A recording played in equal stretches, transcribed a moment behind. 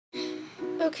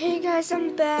Okay guys,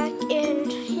 I'm back,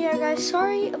 and yeah guys,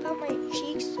 sorry about my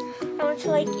cheeks. I went to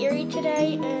Lake Erie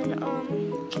today, and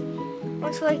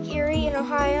went to Lake Erie in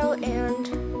Ohio, and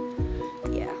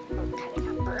yeah, I kind of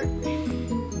got burnt.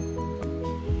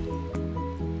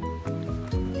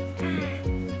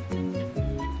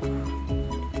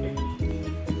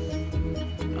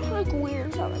 I look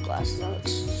weird without my glasses on.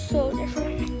 It's so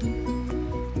different.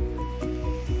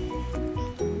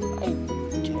 I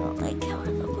do not like how I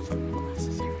look without my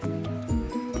glasses. I really don't.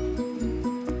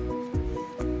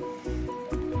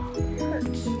 Oh, it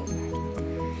hurts so bad.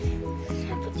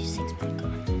 I put these things back on.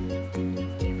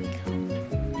 Here we go.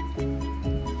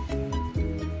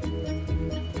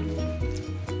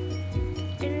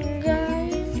 And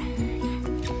guys,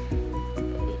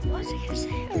 what was I gonna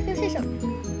say? I was gonna say something.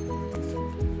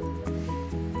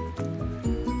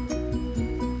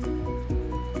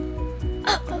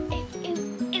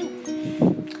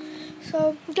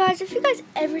 So, guys, if you guys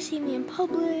ever see me in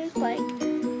public, like,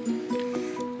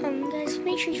 guys,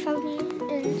 make sure you follow me.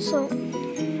 And so,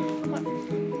 what?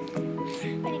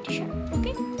 I need to shut up,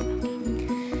 okay?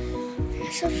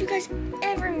 Okay. So, if you guys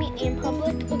ever meet me in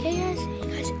public, okay, guys? If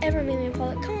you guys ever meet me in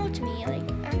public, come up to me.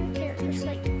 Like, I don't care. Just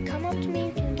like, come up to me.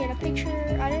 You can get a picture.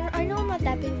 I know I'm not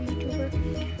that big of a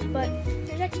YouTuber, but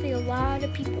there's actually a lot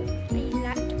of people,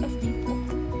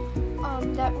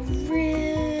 that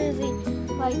really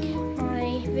like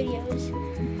my videos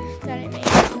that I make and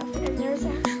stuff. And there's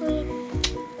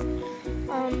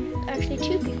actually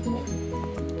two people.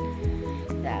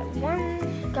 That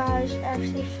one guy's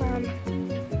actually from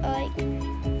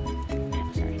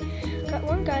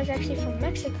one guy's actually from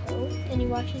Mexico, and he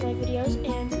watches my videos,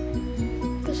 and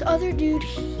this other dude,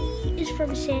 he is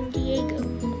from San Diego,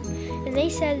 and they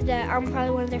said that I'm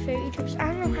probably one of their favorite YouTubers. I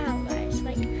don't know how, guys.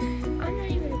 Like, I'm not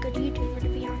even a good YouTuber, to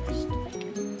be honest. Like,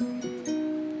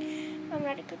 I'm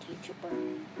not a good YouTuber.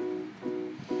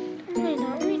 I'm really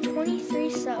not. Only 23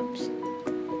 subs. I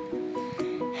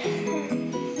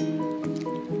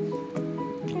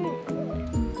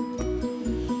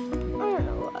don't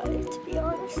know why, to be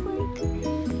honest. Like,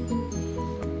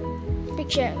 big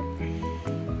chat.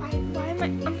 Why am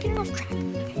I'm getting off track.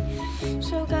 Okay.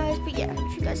 So, guys, but yeah,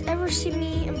 if you guys ever see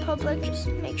me in public, just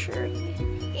make sure you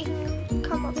can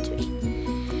come up to me.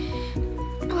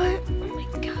 But oh my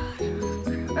god.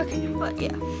 Okay, but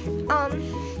yeah.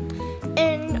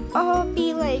 And I'll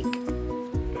be like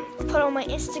put on my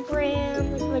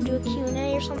Instagram, like if I do a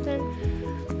Q&A or something.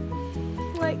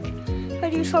 Like if I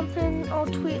do something, I'll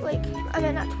tweet, like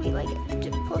not tweet, like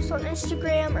post on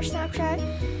Instagram or Snapchat.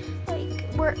 Like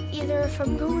where either if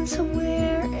I'm going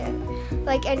somewhere, and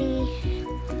like any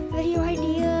video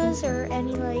ideas or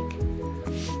any like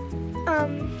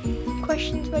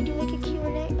questions. If I do like a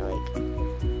Q&A,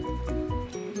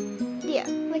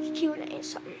 like a Q&A or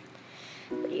something.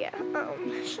 But yeah,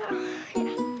 so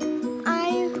yeah,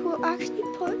 I will actually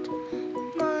put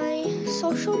my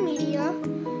social media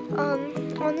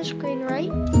on the screen,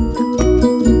 right?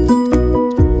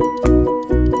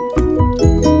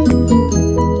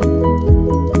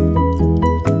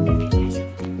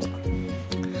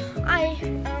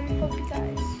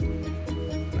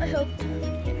 I hope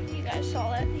you guys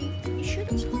saw it. You should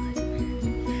have saw it.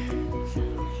 So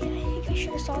yeah, I think I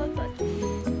should have saw it, but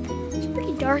it's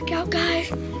pretty dark out,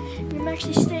 guys. And I'm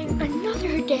actually staying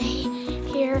another day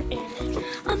here in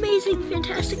amazing,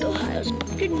 fantastic Ohio. It's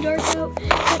getting dark out.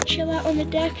 Might chill out on the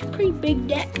deck. Pretty big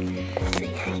deck. So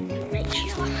yeah, you might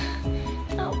chill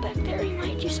out back there. You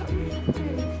might do something.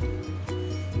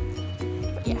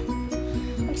 But yeah,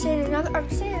 I'm staying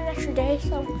an extra day,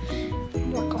 so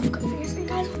more golf cart figures. And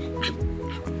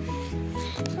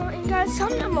guys,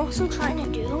 something I'm also trying to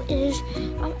do is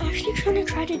I'm actually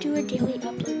trying to do a daily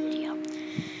upload video.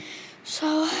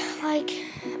 So like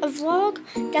a vlog,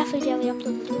 definitely daily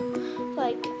upload video.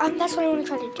 Like that's what I want to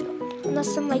try to do,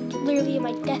 unless I'm like literally in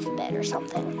my deathbed or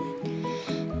something.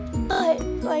 But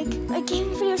like a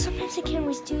gaming video, sometimes I can't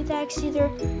always do that. Cause either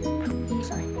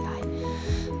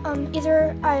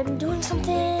either I'm doing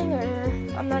something, or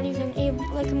I'm not even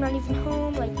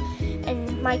home. Like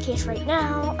in my case right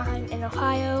now, I'm in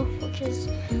Ohio, which is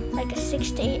like a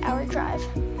 6 to 8 hour drive.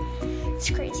 It's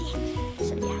crazy.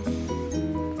 So yeah.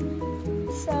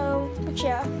 So, but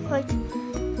yeah, like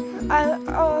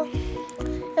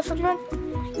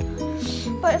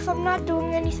if I'm not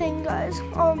doing anything, guys,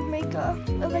 I'll make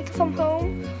like if I'm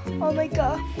home, I'll make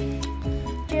a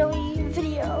daily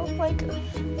video, like a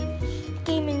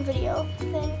gaming video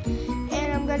thing,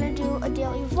 and I'm gonna do a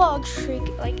daily vlog streak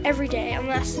like every day,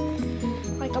 unless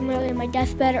like I'm really in my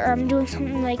deathbed or I'm doing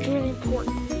something like really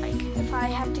important. Like if I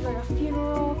have to go to a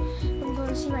funeral, I'm going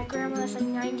to see my grandma that's like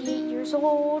 98 years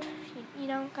old. you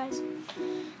know, guys.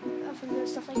 From doing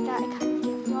stuff like that, I kind of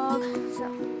get a vlog. So,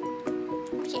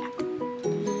 yeah.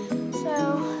 So,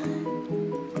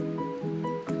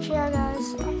 yeah, guys.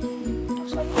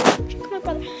 Also, check out my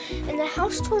brother. And the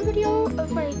house tour video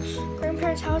of my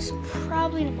grandparents' house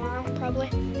probably tomorrow, probably.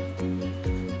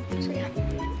 So yeah,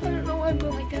 I don't know why I'm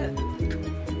doing like that.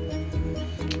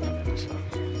 So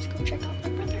let's go check out my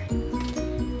brother.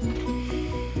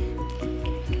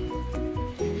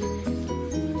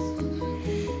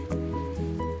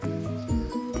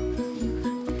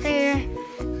 Hey.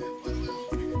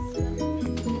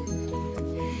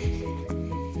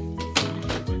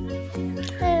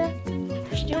 Hey.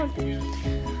 What you doing?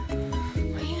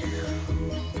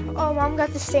 Oh, Mom got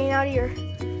the stain out of your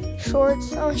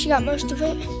shorts. Oh, she got most of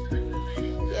it.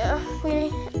 Yeah,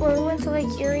 we went to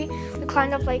Lake Erie. We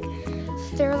climbed up like,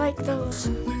 they're like those,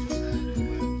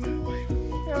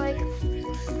 they're like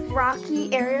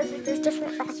rocky areas. Like there's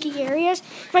different rocky areas.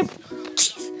 My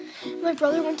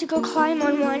brother went to go climb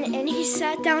on one, and he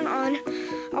sat down on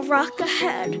a rock that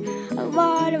had a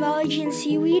lot of algae and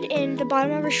seaweed in the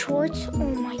bottom of her shorts.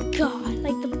 Oh my God,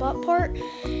 like the butt part.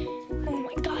 Oh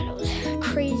my God, it was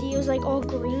crazy. It was like all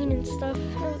green and stuff.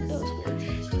 It was weird.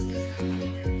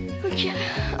 But yeah,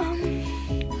 oh, yeah,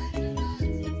 I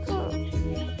forgot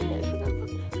about that.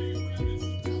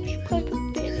 I should probably put a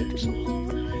Band-Aid or something.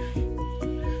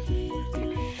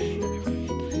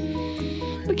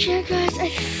 But yeah, guys, I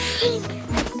think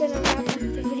I'm gonna wrap up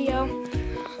the video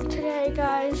today,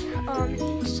 guys.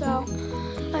 So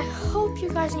I hope you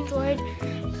guys enjoyed.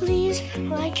 Please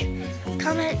like,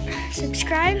 comment,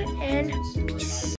 subscribe, and peace.